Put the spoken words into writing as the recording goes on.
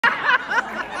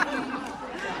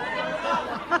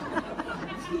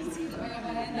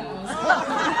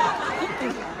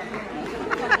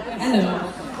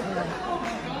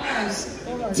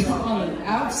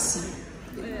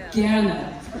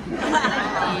Gerne.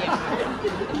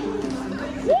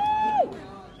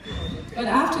 But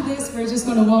after this, we're just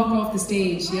going to walk off the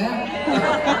stage, yeah?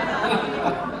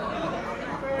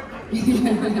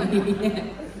 Yeah.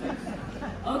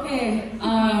 Okay,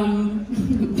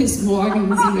 bis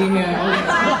morgen sind wir hier.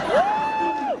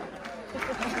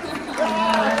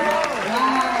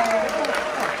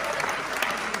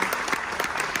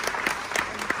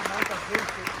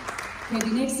 Okay,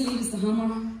 die nächste Lied ist der Hammer.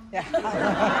 Ja.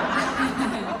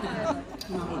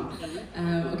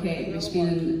 Okay, wir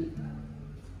spielen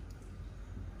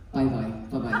Bye Bye,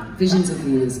 Bye Bye. Visions of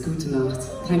Venus, gute Nacht.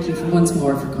 Thank you once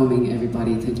more for coming,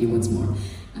 everybody. Thank you once more.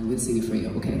 And we'll sing it for you.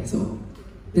 Okay, so,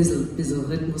 bisschen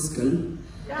Rhythmus, gell?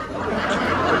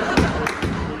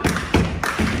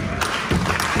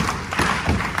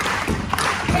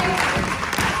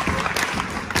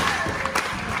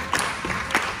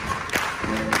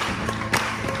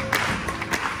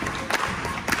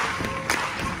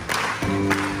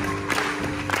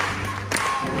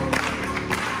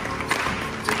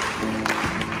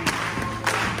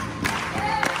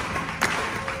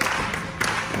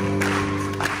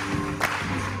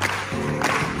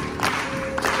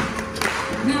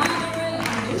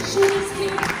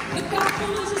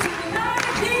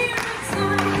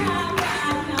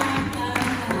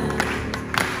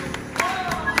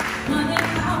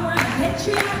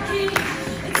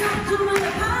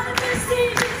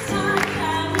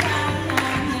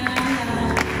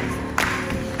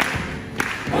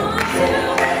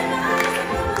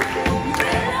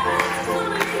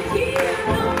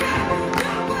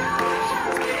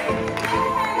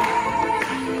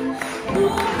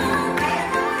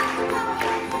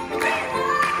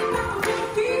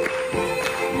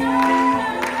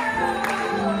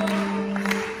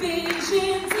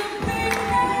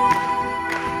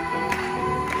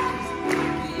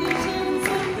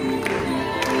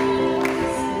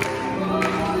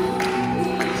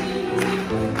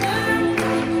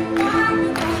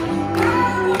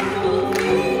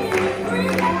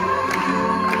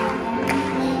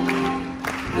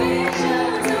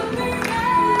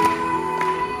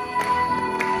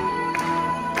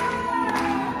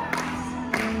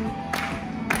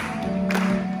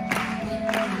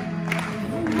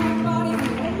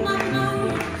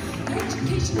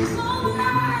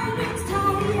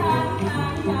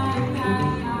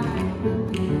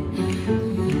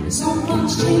 So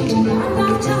much change in my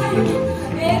lifetime.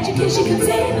 Education can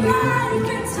save a life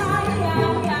in time.